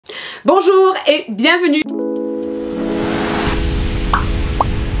Bonjour et bienvenue!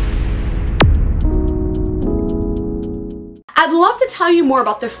 I'd love to tell you more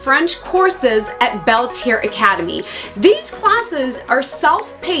about the French courses at Beltier Academy. These classes are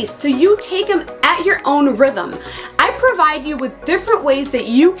self-paced, so you take them at your own rhythm. I provide you with different ways that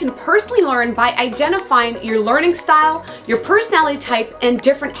you can personally learn by identifying your learning style, your personality type, and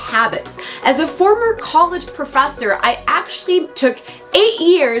different habits. As a former college professor, I actually took 8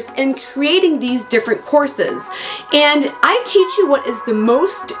 years in creating these different courses. And I teach you what is the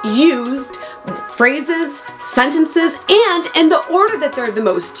most used phrases, sentences, and in the order that they're the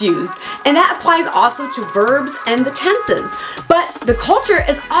most used. And that applies also to verbs and the tenses. But the culture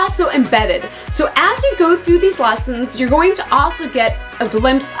is also embedded. So as you go through these lessons, you're going to also get a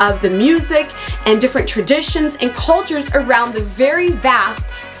glimpse of the music and different traditions and cultures around the very vast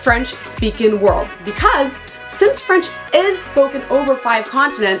French-speaking world. Because since French is spoken over 5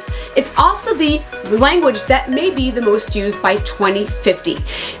 continents, it's also the language that may be the most used by 2050.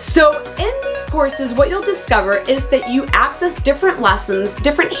 So in these courses, what you'll discover is that you access different lessons,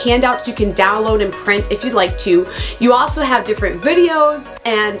 different handouts you can download and print if you'd like to. You also have different videos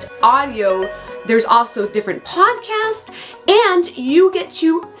and audio. There's also different podcasts, and you get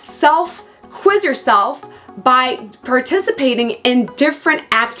to self-quiz yourself by participating in different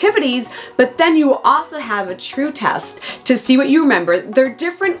activities, but then you will also have a true test to see what you remember. There are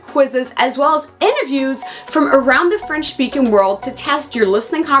different quizzes as well as interviews from around the French-speaking world to test your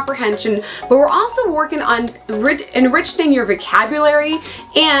listening comprehension, but we're also working on enriching your vocabulary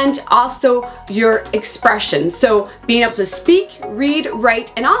and also your expression. So being able to speak, read,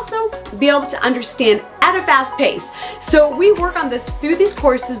 write, and also be able to understand at a fast pace. So we work on this through these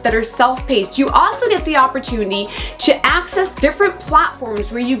courses that are self-paced. You also get the opportunity to access different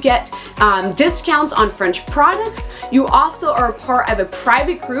platforms where you get discounts on French products. You also are a part of a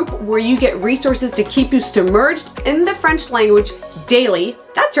private group where you get resources to keep you submerged in the French language daily.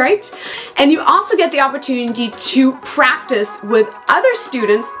 That's right. And you also get the opportunity to practice with other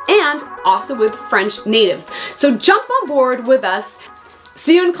students and also with French natives. So jump on board with us.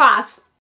 See you in class.